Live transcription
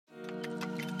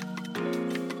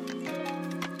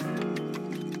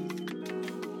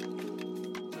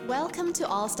Welcome to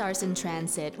Allstars in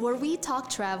Transit, where we talk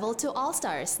travel to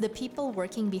Allstars, the people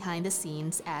working behind the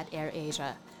scenes at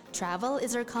airasia. Travel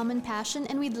is our common passion,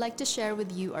 and we'd like to share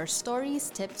with you our stories,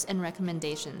 tips, and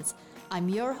recommendations. I'm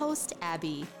your host,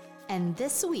 Abby. And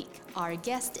this week, our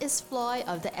guest is Floi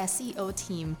of the SEO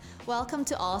team. Welcome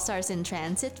to Allstars in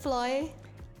Transit, Floi.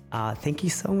 Thank you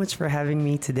so much for having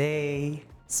me today.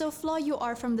 So, Floi, you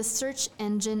are from the search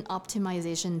engine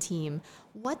optimization team.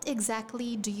 What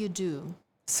exactly do you do?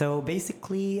 So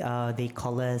basically, they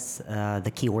call us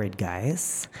the keyword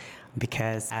guys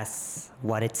because, as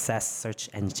what it says, search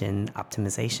engine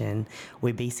optimization,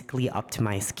 we basically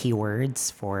optimize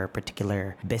keywords for a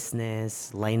particular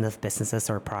business, line of businesses,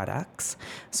 or products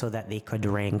so that they could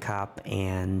rank up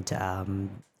and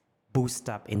boost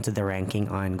up into the ranking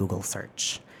on Google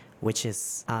search, which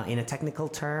is, in a technical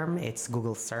term, it's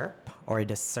Google SERP, or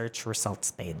the search results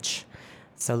page.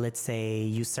 So let's say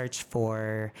you search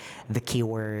for the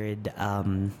keyword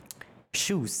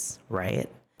shoes, right?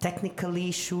 Technically,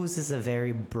 shoes is a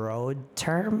very broad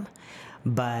term,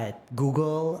 but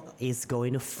Google is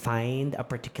going to find a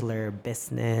particular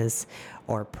business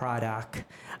or product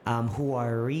who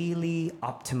are really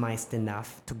optimized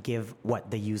enough to give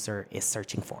what the user is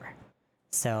searching for.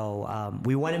 So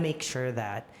we want to make sure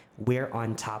that we're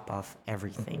on top of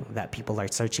everything that people are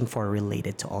searching for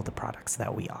related to all the products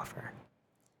that we offer.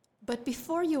 But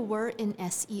before you were in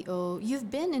SEO, you've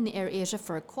been in airasia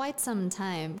for quite some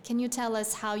time. Can you tell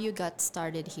us how you got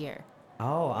started here?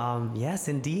 Yes,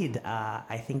 indeed.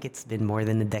 I think it's been more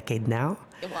than a decade now.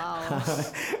 Wow.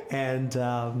 And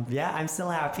yeah, I'm still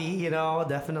happy,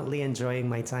 definitely enjoying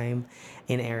my time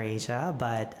in airasia,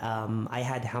 but I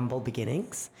had humble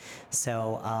beginnings.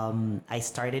 So I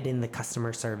started in the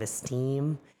customer service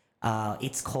team.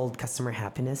 It's called customer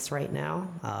happiness right now.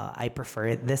 I prefer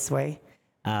it this way.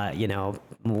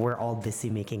 We're all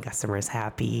busy making customers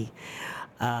happy.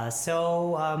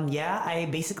 Yeah, I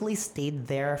basically stayed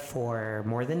there for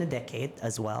more than a decade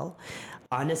as well.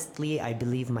 Honestly, I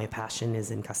believe my passion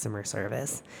is in customer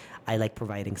service. I like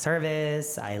providing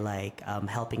service. I like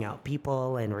helping out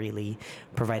people and really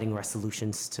providing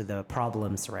resolutions to the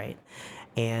problems, right?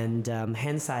 And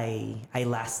hence, I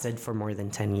lasted for more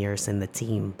than 10 years in the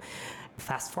team.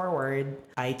 Fast forward,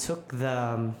 I took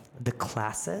the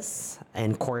classes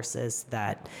and courses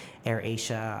that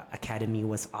airasia Academy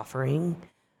was offering.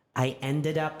 I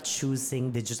ended up choosing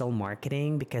digital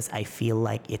marketing because I feel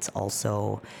like it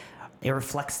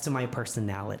reflects to my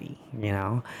personality.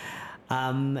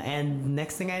 And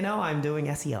next thing I know, I'm doing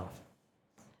SEO.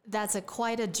 That's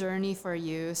quite a journey for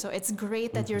you. So it's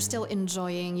great that you're still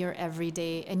enjoying your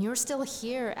everyday and you're still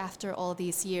here after all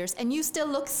these years and you still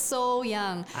look so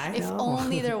young. I If know.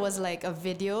 only there was like a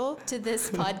video to this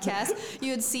podcast,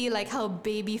 you'd see like how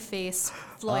baby face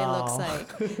Floi looks like.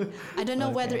 I don't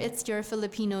know whether it's your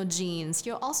Filipino genes.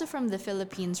 You're also from the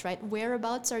Philippines, right?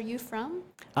 Whereabouts are you from?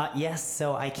 Yes,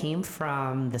 so I came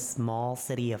from the small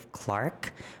city of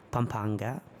Clark,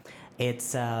 Pampanga.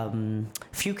 It's a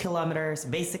few kilometers,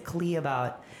 basically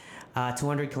about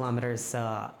 200 kilometers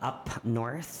up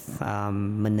north,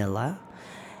 Manila.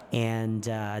 And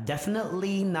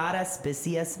definitely not as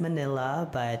busy as Manila,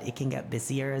 but it can get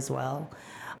busier as well.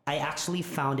 I actually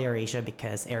found airasia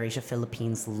because airasia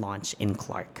Philippines launched in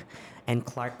Clark. And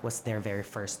Clark was their very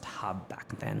first hub back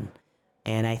then.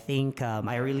 And I think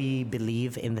I really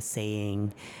believe in the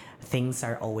saying, things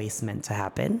are always meant to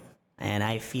happen. And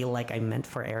I feel like I'm meant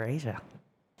for airasia.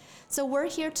 So we're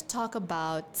here to talk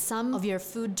about some of your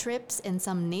food trips and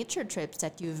some nature trips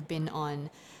that you've been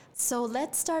on. So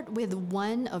let's start with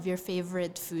one of your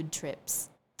favorite food trips.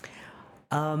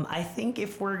 I think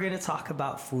if we're going to talk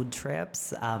about food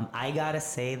trips, I got to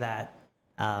say that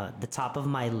the top of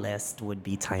my list would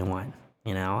be Taiwan.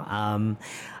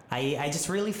 I just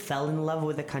really fell in love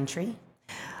with the country.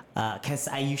 Because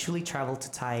I usually travel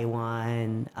to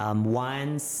Taiwan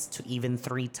once to even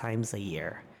 3 times a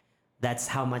year. That's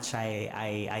how much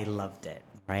I loved it,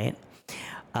 right?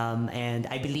 And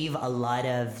I believe a lot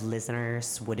of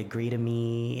listeners would agree to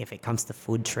me if it comes to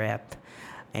food trip.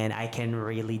 And I can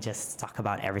really just talk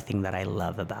about everything that I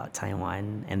love about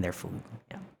Taiwan and their food.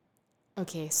 Yeah.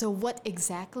 Okay, so what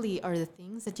exactly are the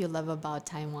things that you love about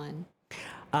Taiwan?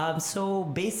 So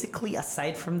basically,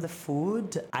 aside from the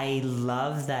food, I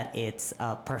love that it's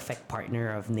a perfect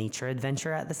partner of nature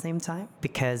adventure at the same time.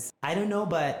 Because I don't know,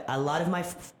 but a lot of my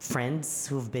friends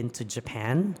who've been to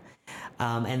Japan,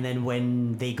 and then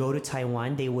when they go to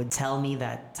Taiwan, they would tell me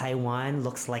that Taiwan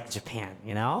looks like Japan,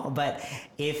 But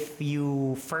if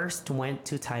you first went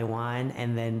to Taiwan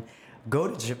and then go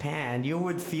to Japan, you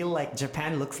would feel like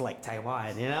Japan looks like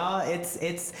Taiwan. You know,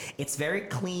 it's very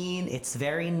clean, it's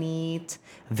very neat,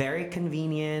 very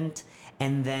convenient.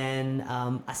 And then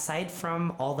aside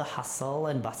from all the hustle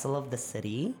and bustle of the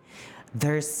city,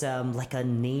 there's like a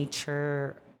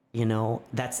nature, you know,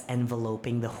 that's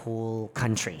enveloping the whole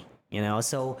country. You know,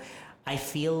 so I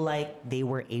feel like they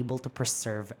were able to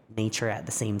preserve nature at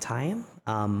the same time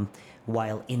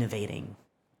while innovating.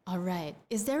 All right.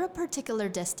 Is there a particular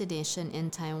destination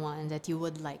in Taiwan that you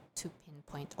would like to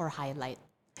pinpoint or highlight?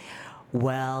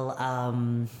 Well,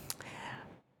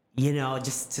 you know,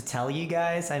 just to tell you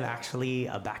guys, I'm actually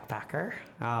a backpacker.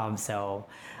 So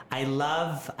I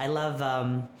love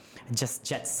just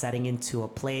jet setting into a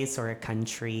place or a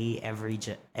country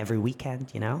every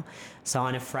weekend. You know, so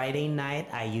on a Friday night,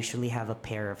 I usually have a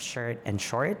pair of shirt and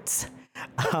shorts.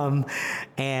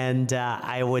 And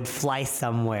I would fly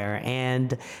somewhere.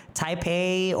 And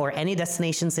Taipei or any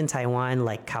destinations in Taiwan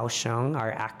like Kaohsiung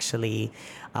are actually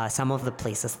some of the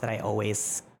places that I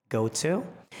always go to.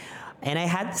 And I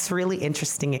had this really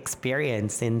interesting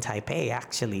experience in Taipei,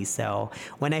 actually. So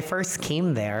when I first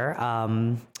came there,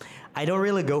 I don't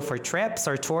really go for trips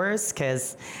or tours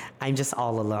because I'm just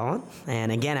all alone.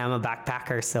 And again, I'm a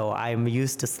backpacker, so I'm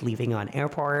used to sleeping on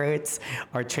airports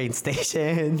or train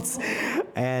stations,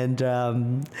 and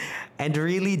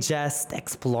really just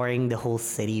exploring the whole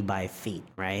city by feet,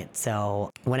 right?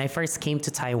 So when I first came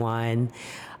to Taiwan,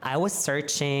 I was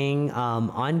searching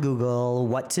on Google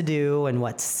what to do and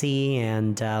what to see,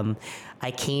 and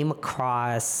I came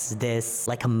across this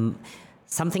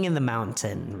something in the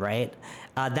mountain, right?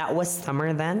 That was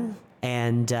summer then.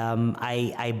 And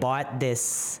I bought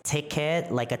this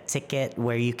ticket, like a ticket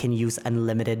where you can use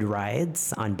unlimited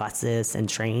rides on buses and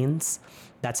trains.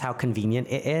 That's how convenient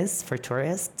it is for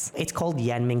tourists. It's called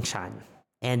Yanmingshan.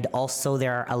 And also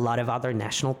there are a lot of other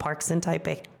national parks in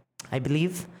Taipei, I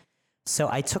believe. So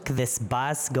I took this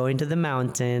bus going to the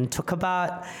mountain, took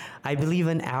about, I believe,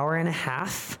 an hour and a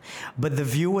half, but the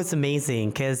view was amazing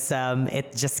because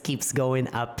it just keeps going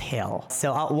uphill.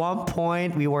 So at one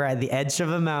point we were at the edge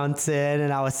of a mountain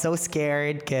and I was so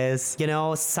scared because, you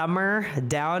know, summer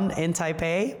down in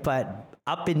Taipei, but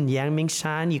up in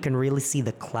Yanmingshan, you can really see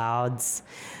the clouds.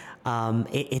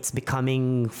 It's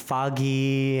becoming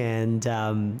foggy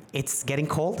and it's getting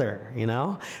colder, you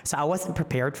know? So I wasn't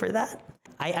prepared for that.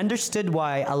 I understood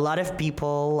why a lot of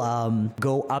people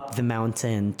go up the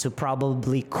mountain to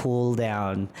probably cool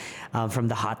down from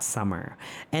the hot summer.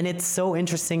 And it's so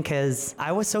interesting because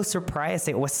I was so surprised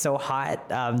it was so hot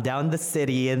down the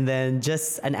city, and then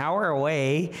just an hour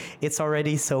away, it's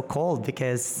already so cold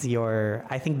because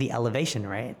I think the elevation,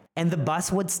 right? And the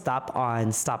bus would stop on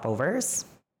stopovers.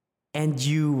 And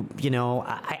you know,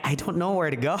 I don't know where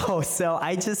to go. So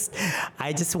I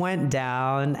just went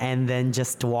down and then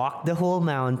just walked the whole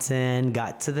mountain,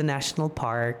 got to the national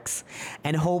parks,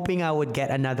 and hoping I would get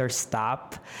another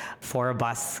stop for a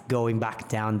bus going back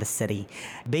down the city.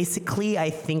 Basically, I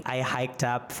think I hiked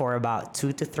up for about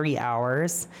 2 to 3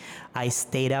 hours. I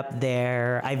stayed up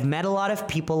there. I've met a lot of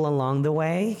people along the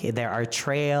way. There are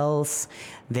trails,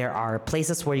 there are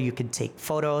places where you could take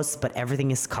photos, but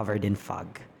everything is covered in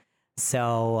fog.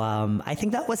 So I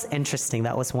think that was interesting.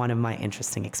 That was one of my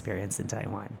interesting experiences in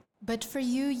Taiwan. But for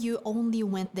you, you only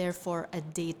went there for a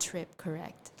day trip,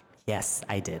 correct? Yes,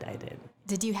 I did.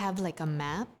 Did you have like a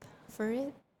map for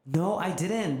it? No, I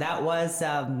didn't. That was,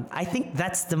 I think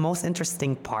that's the most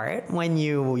interesting part when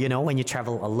when you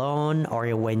travel alone or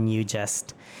when you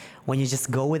just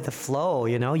go with the flow,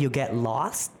 you know, you get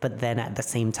lost, but then at the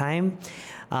same time,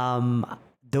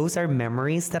 those are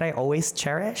memories that I always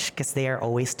cherish because they are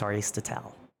always stories to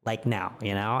tell, like now,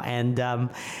 you know? And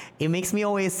it makes me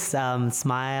always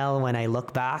smile when I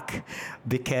look back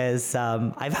because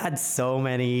I've had so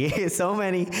many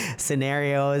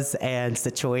scenarios and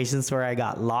situations where I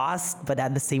got lost, but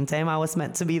at the same time, I was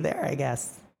meant to be there, I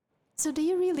guess. So do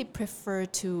you really prefer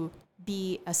to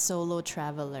be a solo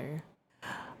traveler?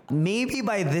 Maybe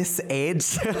by this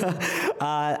age,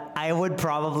 I would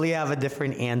probably have a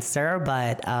different answer,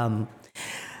 but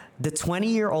the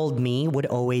 20-year-old me would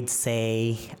always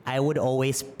say I would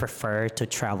always prefer to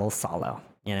travel solo,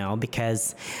 you know,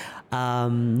 because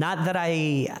not that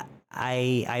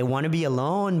I want to be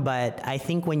alone, but I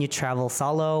think when you travel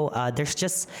solo, there's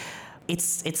just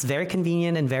it's very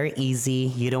convenient and very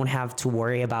easy. You don't have to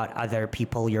worry about other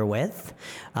people you're with,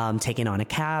 taking on a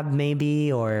cab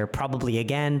maybe, or probably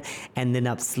again ending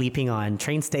up sleeping on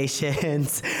train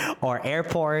stations or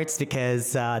airports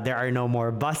because there are no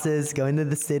more buses going to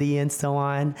the city and so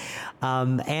on.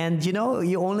 And you know,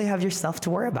 you only have yourself to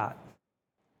worry about.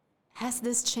 Has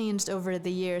this changed over the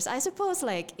years? I suppose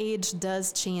like age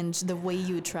does change the way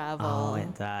you travel. Oh,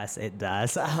 it does. It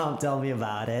does. Tell me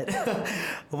about it.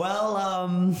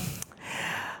 Well,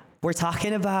 we're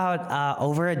talking about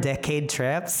over a decade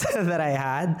trips that I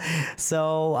had.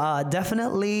 So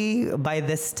definitely by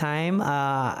this time,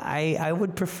 I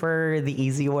would prefer the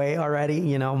easy way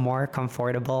already, more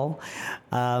comfortable.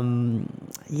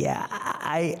 Yeah,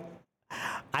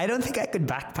 I don't think I could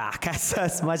backpack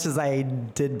as much as I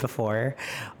did before,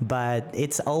 but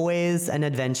it's always an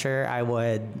adventure I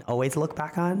would always look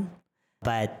back on.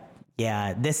 But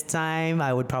yeah, this time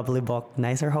I would probably book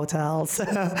nicer hotels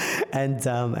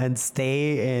and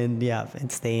stay in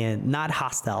not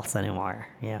hostels anymore.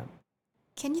 Yeah.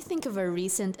 Can you think of a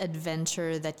recent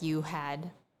adventure that you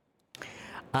had?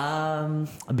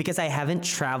 Because I haven't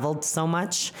traveled so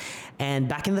much, and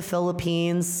back in the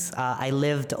Philippines, I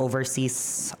lived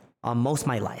overseas most of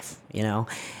my life,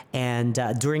 and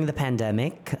during the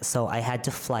pandemic, so I had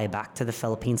to fly back to the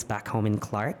Philippines, back home in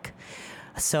Clark.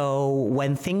 So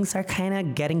when things are kind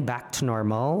of getting back to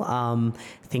normal,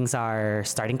 things are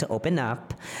starting to open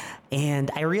up, and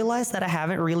I realized that I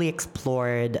haven't really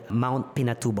explored Mount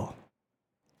Pinatubo.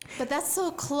 But that's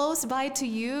so close by to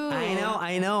you.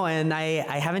 I know, and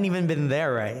I haven't even been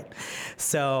there, right?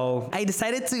 So I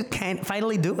decided to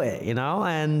finally do it,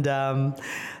 and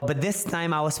but this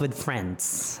time I was with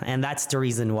friends, and that's the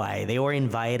reason why. They were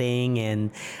inviting,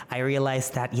 and I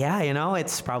realized that,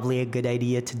 it's probably a good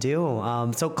idea to do.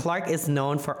 So Clark is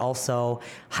known for also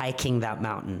hiking that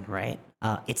mountain, right?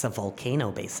 It's a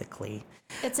volcano, basically.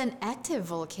 It's an active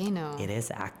volcano. It is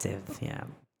active, yeah.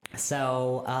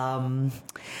 So,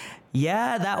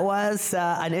 that was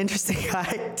an interesting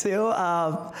hike too.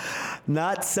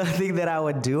 Not something that I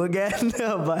would do again,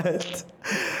 but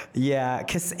yeah,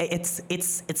 because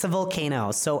it's a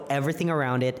volcano, so everything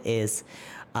around it is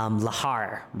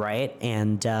lahar, right?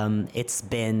 And it's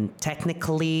been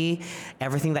technically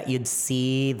everything that you'd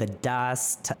see, the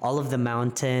dust, all of the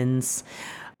mountains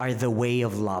are the way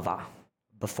of lava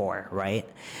before, right?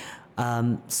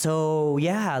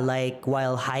 Like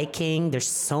while hiking, there's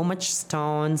so much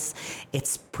stones.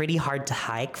 It's pretty hard to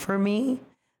hike for me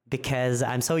because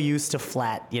I'm so used to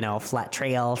flat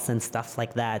trails and stuff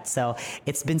like that. So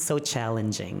it's been so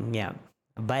challenging. Yeah.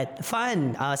 But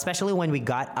fun, especially when we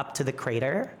got up to the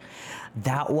crater.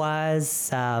 That was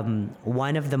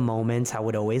one of the moments I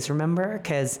would always remember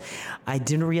because I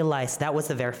didn't realize that was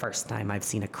the very first time I've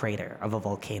seen a crater of a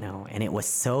volcano, and it was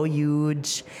so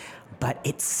huge, but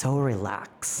it's so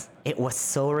relaxed. It was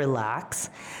so relaxed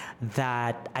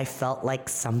that I felt like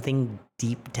something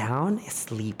deep down is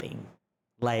sleeping.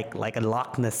 Like a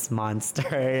Loch Ness monster,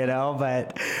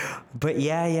 but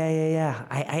yeah.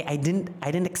 I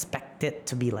didn't expect it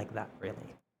to be like that, really.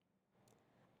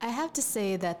 I have to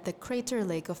say that the crater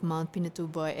lake of Mount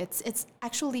Pinatubo, it's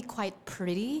actually quite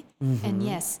pretty. Mm-hmm. And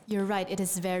yes, you're right, it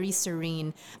is very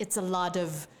serene. It's a lot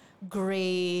of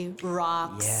gray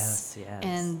rocks. Yes.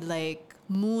 And like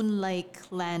moon-like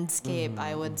landscape,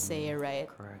 I would say, right?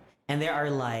 Correct. And there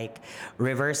are like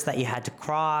rivers that you had to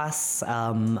cross.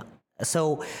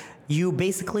 So you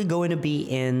basically going to be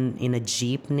in a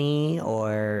jeepney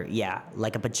or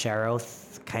like a Pajero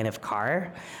kind of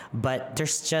car, but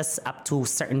there's just up to a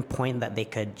certain point that they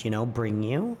could bring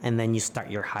you, and then you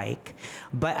start your hike.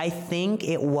 But I think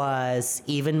it was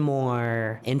even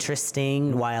more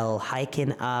interesting while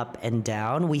hiking up and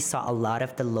down. We saw a lot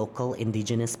of the local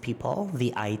indigenous people,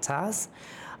 the Aitas.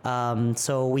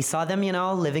 So we saw them,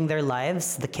 living their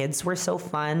lives. The kids were so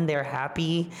fun. They're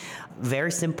happy,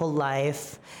 very simple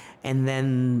life. And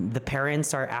then the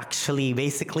parents are actually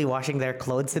basically washing their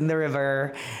clothes in the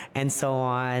river and so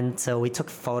on. So we took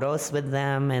photos with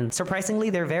them, and surprisingly,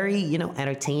 they're very,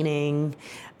 entertaining.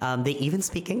 They even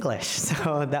speak English.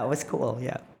 So that was cool.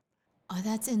 Yeah. Oh,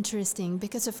 that's interesting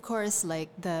because, of course, like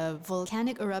the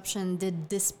volcanic eruption did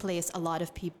displace a lot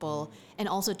of people and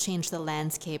also change the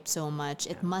landscape so much.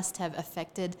 It must have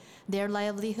affected their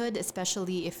livelihood,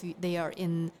 especially if they are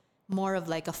in more of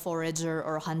like a forager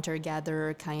or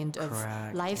hunter-gatherer kind of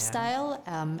lifestyle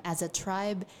as a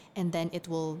tribe, and then it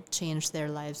will change their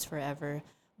lives forever.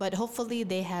 But hopefully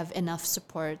they have enough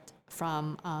support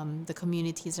from the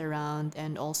communities around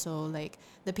and also like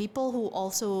the people who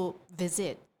also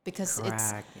visit, because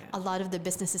a lot of the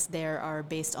businesses there are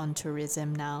based on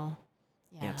tourism now.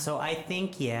 Yeah. So I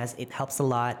think, yes, it helps a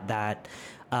lot that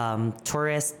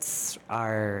tourists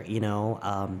are,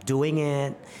 doing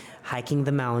it, hiking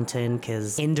the mountain,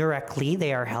 because indirectly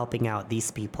they are helping out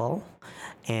these people.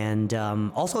 And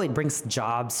also it brings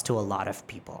jobs to a lot of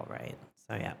people, right?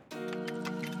 So, yeah.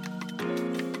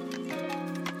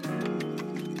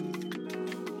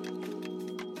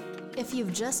 If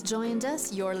you've just joined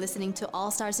us, you're listening to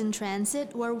Allstars in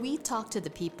Transit, where we talk to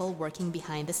the people working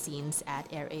behind the scenes at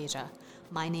AirAsia.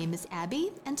 My name is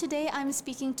Abby, and today I'm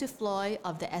speaking to Floi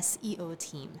of the SEO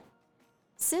team.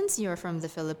 Since you're from the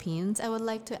Philippines, I would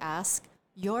like to ask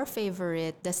your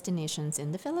favorite destinations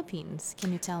in the Philippines.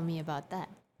 Can you tell me about that?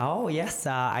 Oh yes,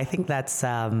 I think that's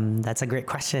a great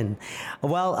question.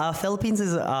 Well, Philippines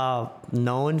is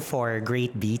known for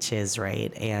great beaches,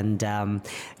 right? And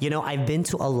I've been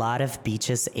to a lot of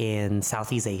beaches in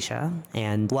Southeast Asia,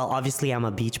 and well, obviously I'm a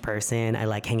beach person. I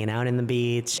like hanging out in the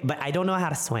beach, but I don't know how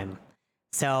to swim.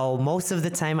 So most of the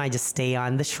time I just stay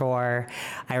on the shore.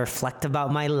 I reflect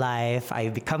about my life. I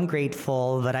become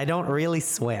grateful, but I don't really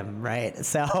swim, right?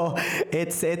 So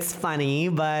it's funny,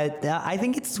 but I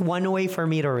think it's one way for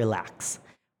me to relax,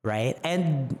 right?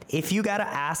 And if you gotta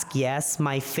ask, yes,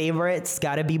 my favorite's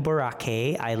gotta be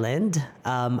Boracay Island.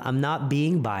 I'm not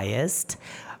being biased.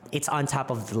 It's on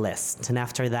top of the list. And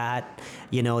after that,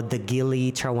 the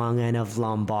Gili, Trawangan of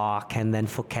Lombok, and then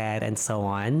Phuket, and so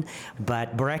on.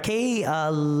 But Boracay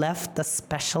left a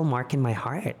special mark in my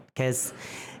heart because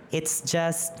it's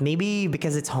just maybe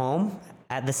because it's home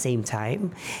at the same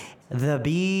time. The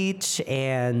beach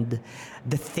and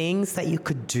the things that you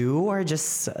could do are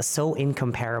just so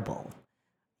incomparable.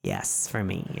 Yes, for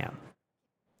me, yeah.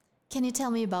 Can you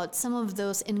tell me about some of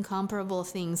those incomparable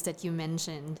things that you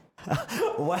mentioned?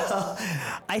 Well,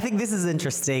 I think this is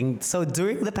interesting. So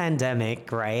during the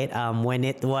pandemic, right, when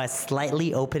it was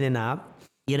slightly opening up,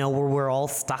 we're all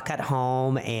stuck at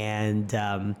home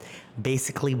and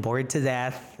basically bored to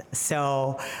death.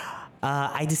 So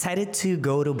I decided to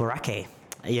go to Boracay.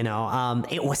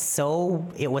 It was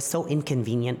so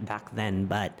inconvenient back then,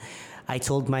 but I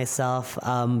told myself,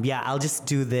 I'll just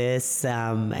do this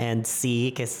and see,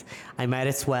 because I might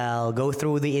as well go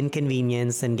through the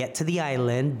inconvenience and get to the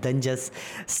island than just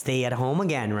stay at home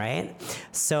again, right?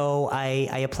 So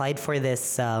I applied for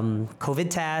this COVID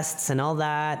tests and all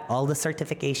that, all the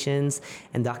certifications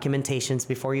and documentations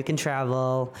before you can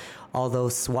travel, all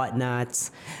those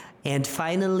whatnots. And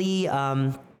finally,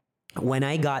 when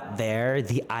I got there,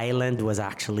 the island was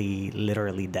actually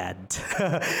literally dead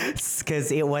because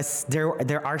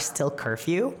there are still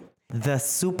curfew. The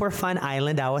super fun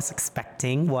island I was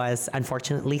expecting was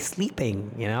unfortunately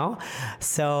sleeping,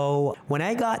 So when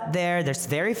I got there, there's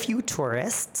very few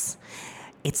tourists.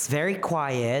 It's very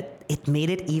quiet. It made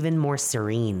it even more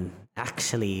serene,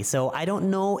 actually. So I don't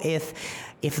know if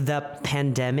the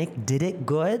pandemic did it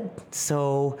good.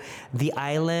 So the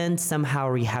island somehow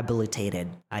rehabilitated,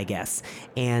 I guess.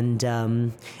 And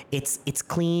it's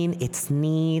clean, it's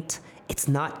neat, it's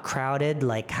not crowded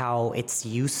like how it's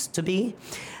used to be.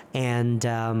 And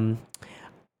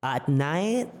at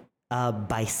night,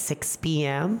 by 6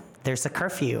 p.m., there's a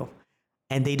curfew.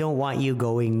 And they don't want you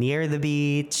going near the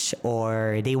beach,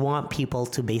 or they want people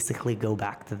to basically go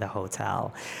back to the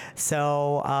hotel.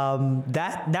 So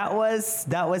that was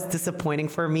disappointing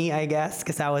for me, I guess,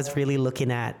 because I was really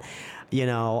looking at,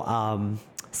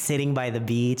 sitting by the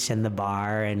beach and the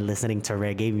bar and listening to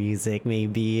reggae music,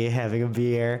 maybe having a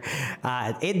beer.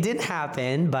 It didn't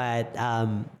happen, but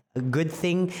a good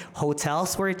thing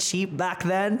hotels were cheap back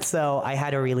then, so I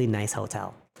had a really nice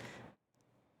hotel.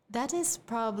 That is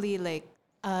probably like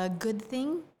a good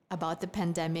thing about the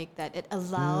pandemic, that it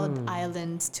allowed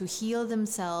islands to heal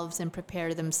themselves and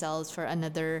prepare themselves for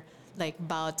another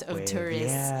bout of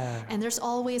tourists. Yeah. And there's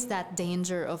always that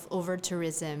danger of over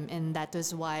tourism, and that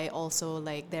is why also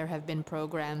there have been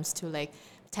programs to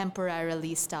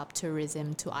temporarily stop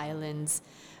tourism to islands.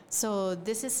 So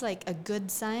this is a good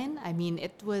sign. I mean,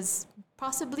 it was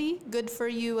possibly good for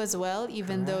you as well,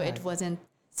 even though it wasn't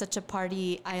such a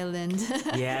party island.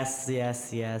 Yes.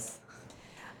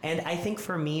 And I think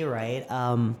for me, right,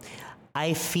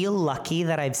 I feel lucky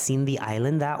that I've seen the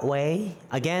island that way.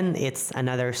 Again, it's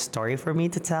another story for me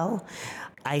to tell.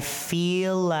 I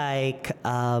feel like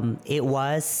it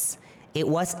was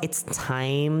its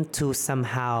time to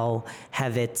somehow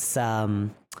have its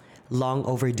long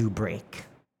overdue break.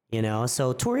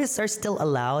 So tourists are still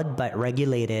allowed, but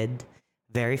regulated.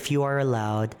 Very few are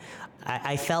allowed.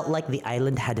 I felt like the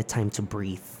island had a time to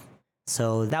breathe.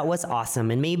 So that was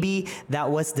awesome. And maybe that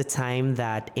was the time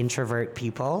that introvert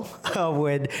people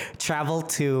would travel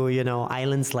to,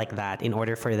 islands like that in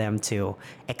order for them to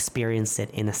experience it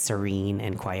in a serene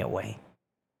and quiet way.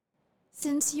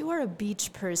 Since you are a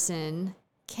beach person,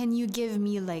 can you give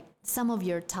me some of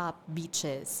your top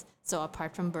beaches? So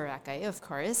apart from Boracay, of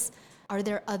course, are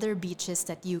there other beaches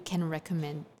that you can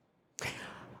recommend?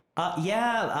 But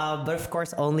of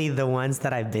course, only the ones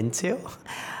that I've been to.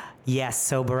 Yes,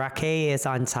 so Boracay is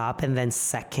on top, and then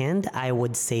second, I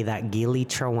would say that Gili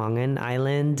Trawangan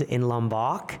Island in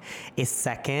Lombok is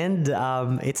second.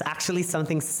 It's actually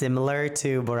something similar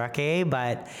to Boracay,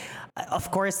 but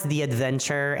of course, the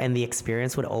adventure and the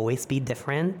experience would always be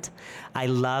different. I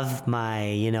love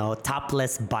my,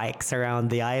 topless bikes around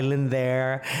the island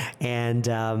there, and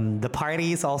the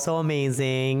party is also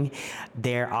amazing.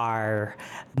 There are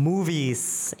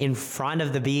movies in front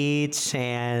of the beach,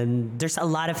 and there's a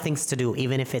lot of things to do,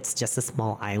 even if it's just a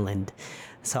small island.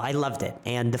 So I loved it,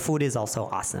 and the food is also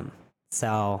awesome.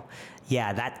 So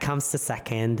yeah, that comes to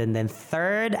second, and then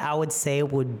third, I would say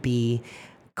would be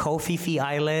Koh Phi Phi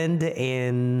Island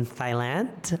in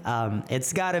Thailand.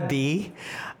 It's gotta be.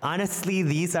 Honestly,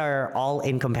 these are all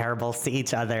incomparables to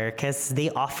each other because they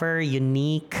offer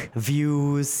unique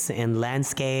views and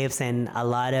landscapes and a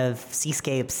lot of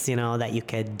seascapes, that you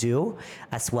could do,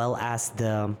 as well as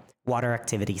the water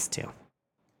activities too.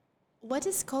 What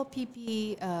is Koh Phi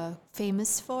Phi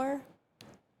famous for?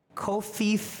 Koh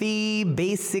Phi Phi,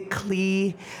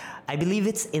 basically, I believe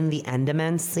it's in the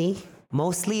Andaman Sea.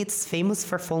 Mostly it's famous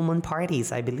for full moon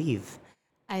parties, I believe.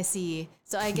 I see.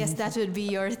 So I guess that would be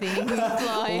your thing,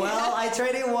 Floi. Well, I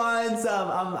tried it once.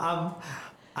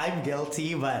 I'm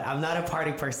guilty, but I'm not a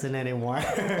party person anymore.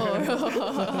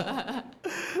 Oh.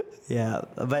 Yeah,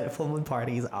 but full moon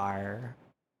parties are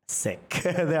sick.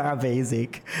 They're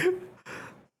amazing.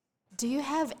 Do you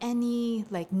have any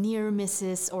near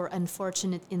misses or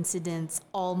unfortunate incidents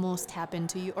almost happen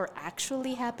to you or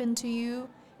actually happen to you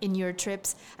in your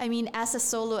trips? I mean, as a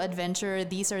solo adventurer,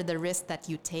 these are the risks that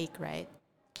you take, right?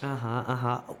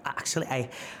 Actually,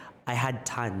 I had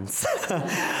tons.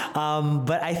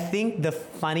 But I think the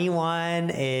funny one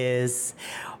is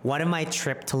one of my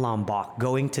trip to Lombok,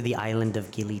 going to the island of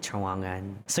Gili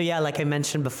Trawangan. So yeah, like I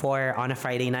mentioned before, on a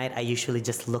Friday night, I usually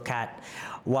just look at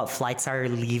what flights are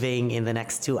leaving in the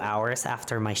next 2 hours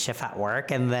after my shift at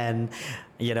work. And then,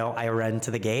 I run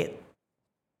to the gate.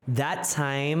 That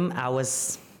time I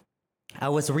was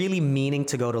really meaning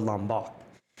to go to Lombok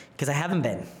because I haven't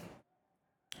been.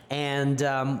 And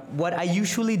what I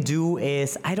usually do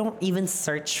is I don't even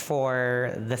search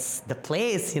for the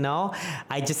place,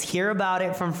 I just hear about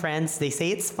it from friends. They say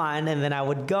it's fun, and then I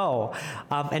would go.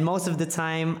 And most of the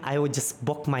time, I would just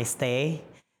book my stay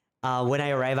when I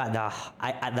arrive at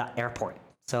the airport.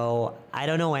 So I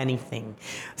don't know anything.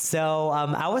 So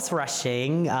I was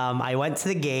rushing. I went to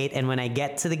the gate, and when I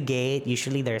get to the gate,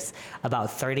 usually there's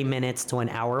about 30 minutes to an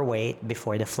hour wait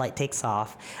before the flight takes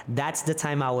off. That's the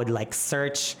time I would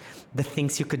search the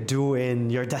things you could do in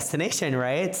your destination,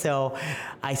 right? So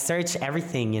I search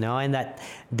everything, and that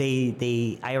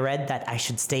I read that I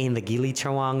should stay in the Gili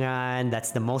Trawangan.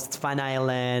 That's the most fun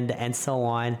island, and so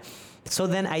on. So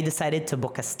then I decided to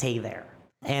book a stay there.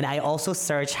 And I also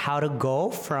searched how to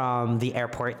go from the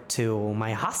airport to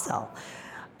my hostel.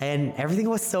 And everything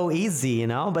was so easy,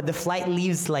 but the flight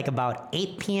leaves about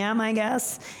 8 p.m., I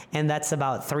guess. And that's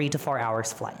about 3 to 4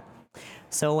 hours flight.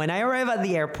 So when I arrive at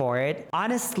the airport,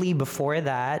 honestly, before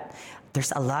that,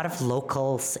 there's a lot of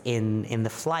locals in the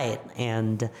flight.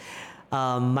 And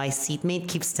my seatmate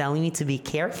keeps telling me to be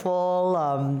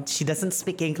careful. She doesn't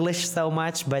speak English so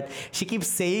much, but she keeps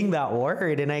saying that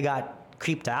word. And I got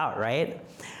creeped out, right?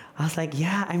 I was like,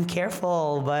 yeah, I'm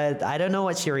careful, but I don't know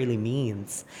what she really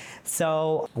means.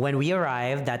 So when we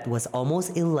arrived, that was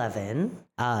almost 11.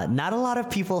 Not a lot of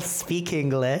people speak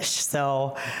English,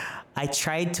 so I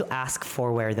tried to ask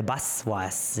for where the bus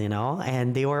was,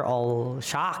 and they were all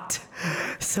shocked.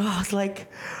 So I was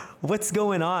like, what's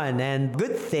going on? And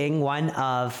good thing, one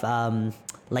of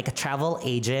a travel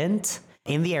agent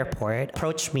in the airport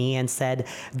approached me and said,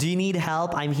 do you need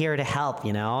help? I'm here to help,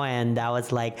 And I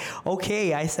was like,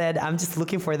 okay. I said, I'm just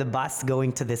looking for the bus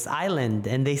going to this island.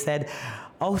 And they said,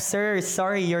 oh, sir,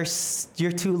 sorry, you're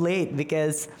too late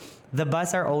because the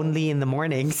bus are only in the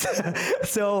mornings.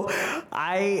 So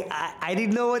I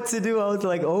didn't know what to do. I was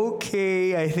like,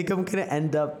 okay, I think I'm going to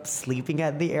end up sleeping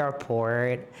at the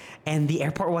airport. And the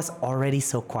airport was already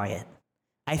so quiet.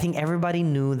 I think everybody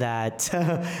knew that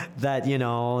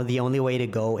the only way to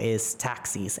go is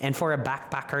taxis. And for a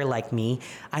backpacker like me,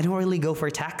 I don't really go for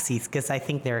taxis because I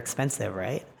think they're expensive,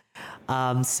 right?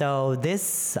 So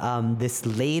this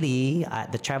lady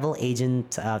at the travel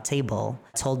agent table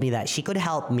told me that she could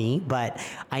help me, but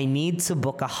I need to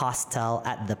book a hostel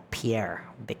at the pier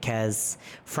because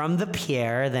from the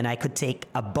pier, then I could take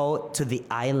a boat to the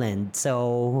island,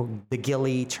 so the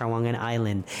Gili Trawangan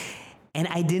Island. And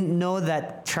I didn't know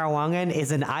that Trawangan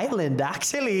is an island,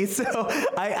 actually. So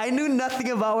I knew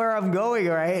nothing about where I'm going,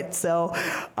 right? So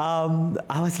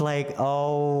I was like,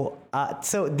 oh,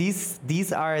 so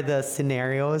these are the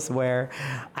scenarios where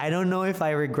I don't know if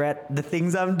I regret the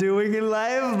things I'm doing in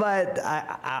life, but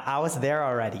I was there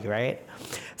already, right?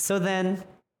 So then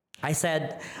I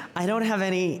said, I don't have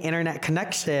any internet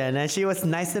connection. And she was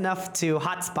nice enough to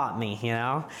hotspot me, you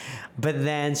know? But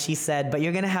then she said, but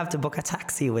you're going to have to book a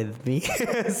taxi with me.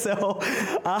 So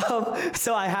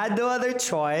I had no other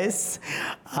choice.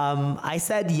 I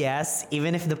said yes,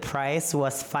 even if the price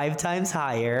was 5 times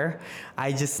higher.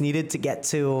 I just needed to get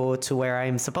to where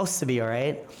I'm supposed to be, all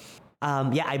right?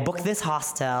 Yeah, I booked this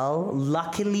hostel.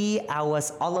 Luckily, I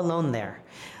was all alone there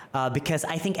because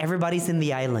I think everybody's in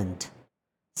the island.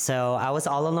 So I was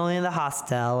all alone in the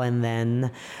hostel, and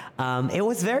then it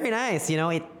was very nice. You know,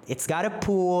 it's got a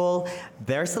pool.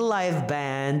 There's a live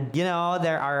band. You know,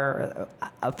 there are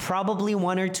probably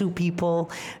 1 or 2 people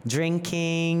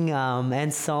drinking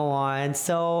and so on.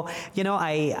 So, you know,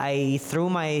 I threw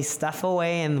my stuff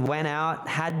away and went out,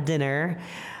 had dinner.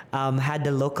 Had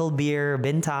the local beer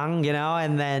bintang, you know,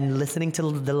 and then listening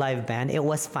to the live band. It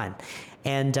was fun.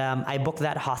 And I booked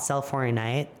that hostel for a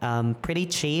night. Pretty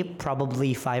cheap,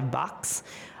 probably $5,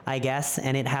 I guess.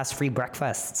 And it has free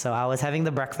breakfast. So I was having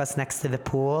the breakfast next to the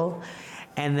pool.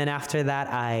 And then after that,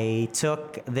 I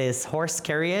took this horse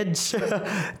carriage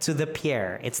to the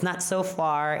pier. It's not so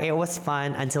far. It was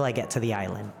fun until I get to the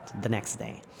island the next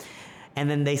day. And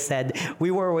then they said,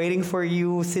 we were waiting for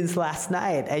you since last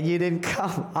night and you didn't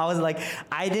come. I was like,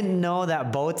 I didn't know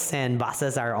that boats and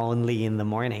buses are only in the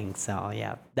morning. So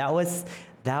yeah, that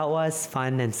was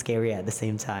fun and scary at the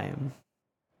same time.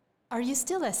 Are you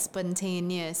still as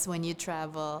spontaneous when you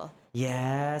travel?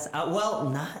 Yes. Well,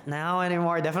 not now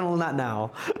anymore. Definitely not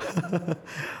now.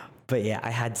 But yeah,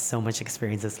 I had so much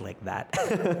experiences like that.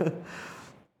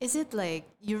 Is it like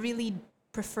you really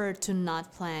prefer to not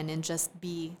plan and just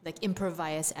be like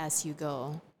improvise as you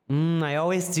go? I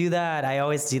always do that.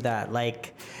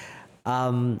 Like,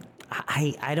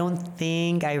 I don't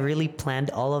think I really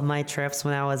planned all of my trips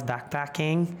when I was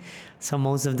backpacking. So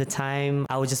most of the time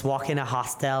I would just walk in a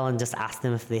hostel and just ask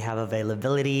them if they have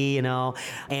availability, you know.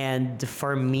 And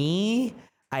for me,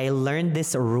 I learned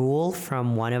this rule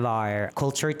from one of our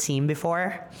culture team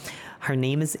before. Her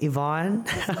name is Yvonne.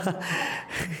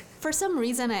 For some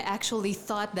reason, I actually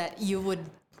thought that you would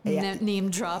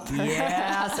name drop her.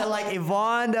 Yeah, so like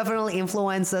Yvonne definitely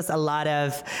influences a lot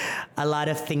of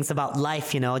things about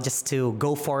life, you know, just to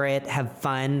go for it, have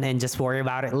fun, and just worry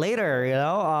about it later, you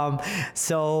know.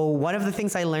 So one of the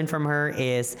things I learned from her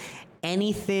is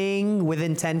anything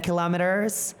within 10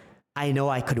 kilometers, I know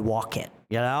I could walk it,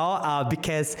 you know,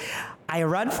 because I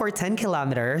run for 10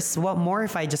 kilometers. What more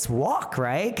if I just walk,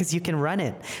 right? Because you can run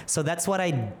it. So that's what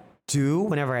I do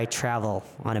whenever I travel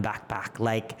on a backpack.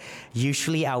 Like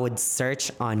usually I would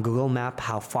search on Google Map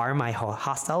how far my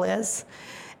hostel is.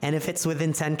 And if it's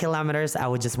within 10 kilometers, I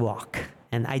would just walk.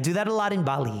 And I do that a lot in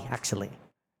Bali, actually.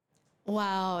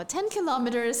 Wow, 10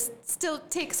 kilometers still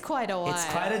takes quite a while. It's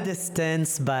quite a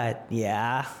distance, but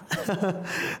yeah,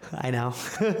 I know.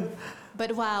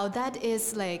 But wow, that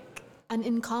is like an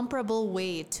incomparable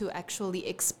way to actually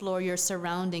explore your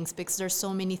surroundings because there's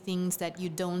so many things that you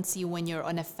don't see when you're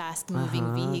on a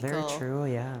fast-moving vehicle. Very true,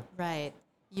 yeah. Right.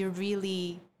 You're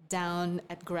really down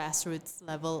at grassroots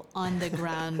level, on the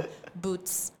ground,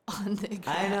 boots on the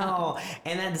ground. I know.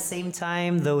 And at the same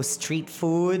time, those street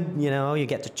food, you know, you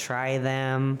get to try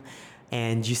them.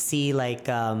 And you see like,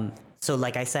 so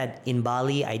like I said, in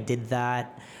Bali, I did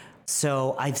that.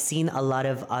 So I've seen a lot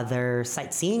of other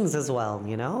sightseeings as well,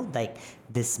 you know, like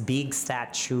this big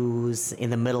statues in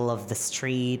the middle of the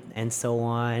street and so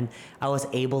on. I was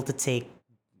able to take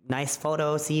nice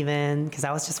photos even because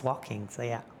I was just walking. So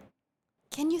yeah.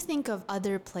 Can you think of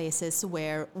other places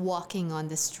where walking on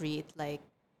the street like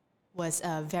was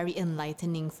very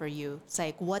enlightening for you? It's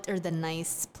like, what are the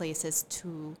nice places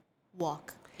to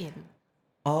walk in?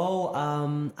 Oh,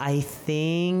 I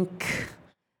think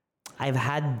I've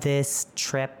had this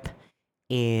trip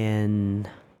in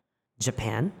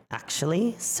Japan,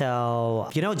 actually. So,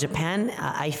 you know, Japan,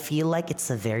 I feel like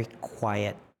it's a very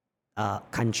quiet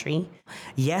country.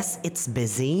 Yes, it's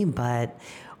busy, but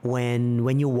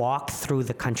when you walk through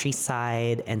the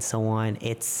countryside and so on,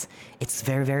 it's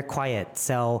very, very quiet.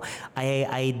 So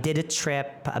I did a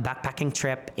backpacking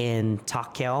trip in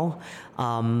Tokyo,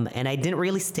 and I didn't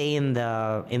really stay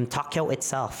in Tokyo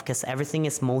itself because everything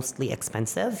is mostly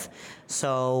expensive.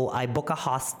 So I booked a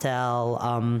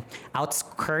hostel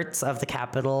outskirts of the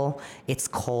capital. It's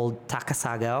called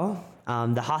Takasago.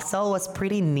 The hostel was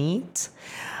pretty neat,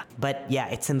 but yeah,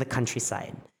 it's in the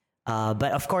countryside.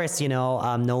 But of course,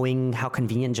 knowing how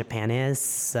convenient Japan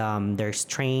is, there's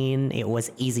train. It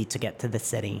was easy to get to the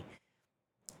city.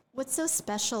 What's so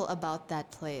special about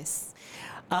that place?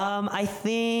 I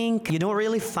think you don't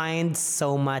really find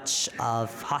so much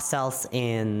of hostels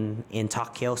in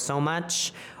Tokyo so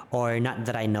much, or not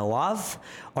that I know of,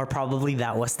 or probably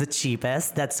that was the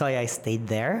cheapest. That's why I stayed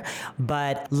there.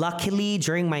 But luckily,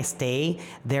 during my stay,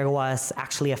 there was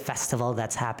actually a festival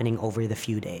that's happening over the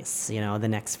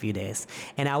next few days.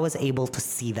 And I was able to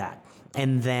see that.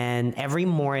 And then every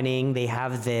morning they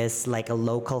have this like a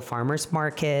local farmers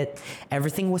market.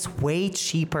 Everything was way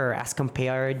cheaper as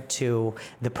compared to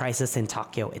the prices in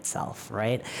Tokyo itself,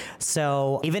 right?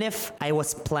 So even if I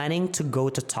was planning to go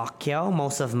to Tokyo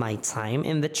most of my time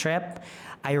in the trip,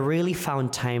 I really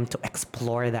found time to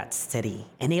explore that city.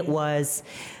 And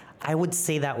I would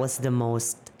say that was the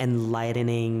most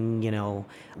enlightening,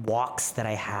 walks that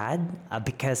I had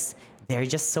because they're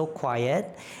just so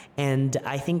quiet. And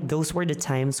I think those were the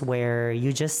times where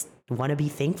you just want to be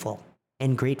thankful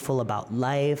and grateful about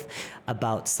life,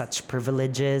 about such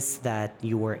privileges that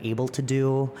you were able to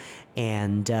do.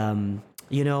 And,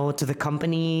 to the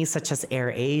company such as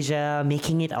AirAsia,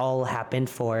 making it all happen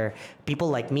for people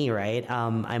like me, right?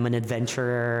 I'm an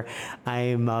adventurer.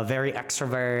 I'm a very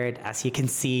extrovert, as you can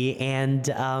see. And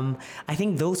I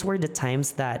think those were the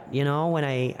times that, when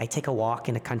I take a walk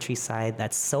in the countryside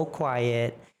that's so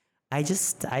quiet, I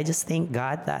just thank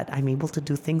God that I'm able to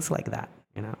do things like that,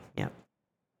 yeah.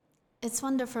 It's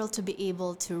wonderful to be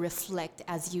able to reflect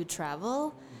as you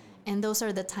travel. And those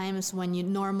are the times when you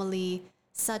normally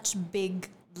such big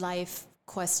life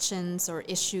questions or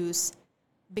issues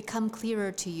become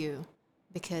clearer to you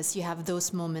because you have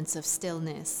those moments of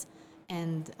stillness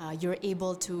and you're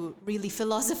able to really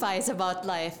philosophize about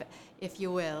life, if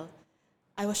you will.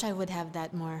 I wish I would have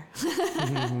that more.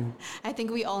 I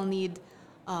think we all need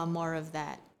more of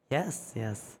that. Yes.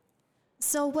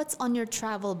 So what's on your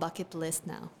travel bucket list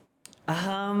now?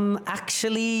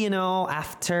 Actually,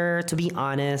 to be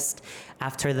honest,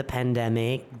 after the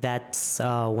pandemic, that's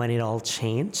when it all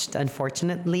changed,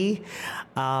 unfortunately.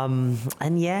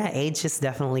 And yeah, age is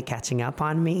definitely catching up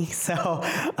on me. So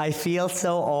I feel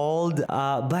so old.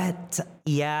 But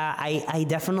yeah, I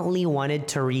definitely wanted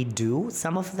to redo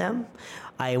some of them.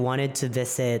 I wanted to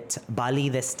visit Bali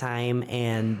this time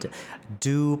and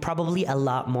do probably a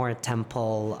lot more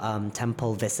temple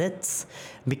visits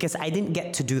because I didn't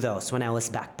get to do those when I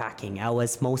was backpacking. I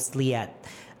was mostly at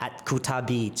Kuta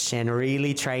Beach and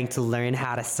really trying to learn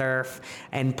how to surf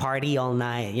and party all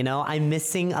night. I'm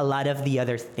missing a lot of the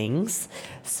other things.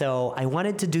 So I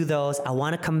wanted to do those. I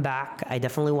want to come back. I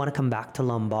definitely want to come back to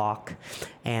Lombok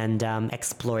and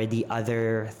explore the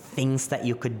other things that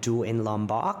you could do in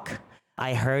Lombok.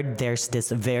 I heard there's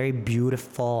this very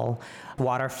beautiful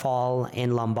waterfall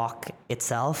in Lombok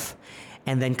itself,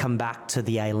 and then come back to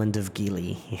the island of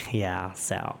Gili. Yeah,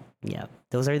 so yeah,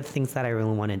 those are the things that I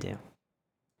really want to do.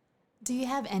 Do you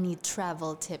have any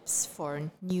travel tips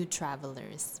for new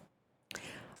travelers?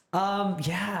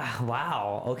 Yeah,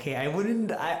 wow. Okay, I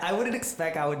wouldn't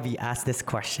expect I would be asked this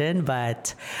question,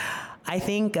 but I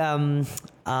think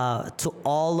to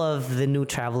all of the new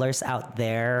travelers out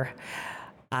there,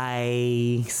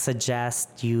 I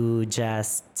suggest you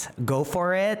just go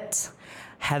for it,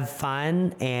 have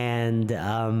fun, and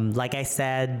like I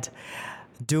said,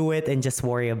 do it and just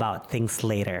worry about things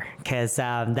later, because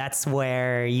that's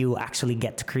where you actually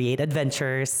get to create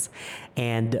adventures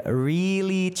and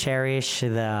really cherish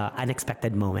the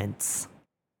unexpected moments.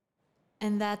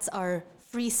 And that's our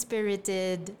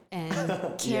free-spirited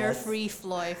and carefree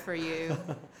Floi for you.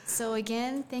 So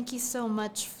again, thank you so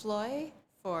much, Floi,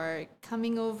 for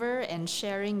coming over and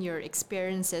sharing your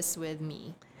experiences with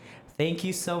me. Thank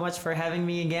you so much for having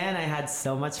me again. I had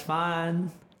so much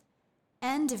fun.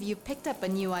 And if you picked up a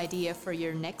new idea for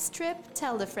your next trip,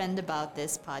 tell a friend about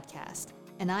this podcast.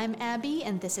 And I'm Abby,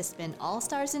 and this has been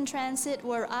Allstars in Transit,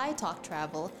 where I talk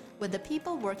travel with the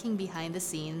people working behind the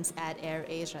scenes at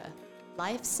AirAsia.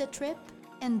 Life's a trip.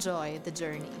 Enjoy the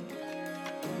journey.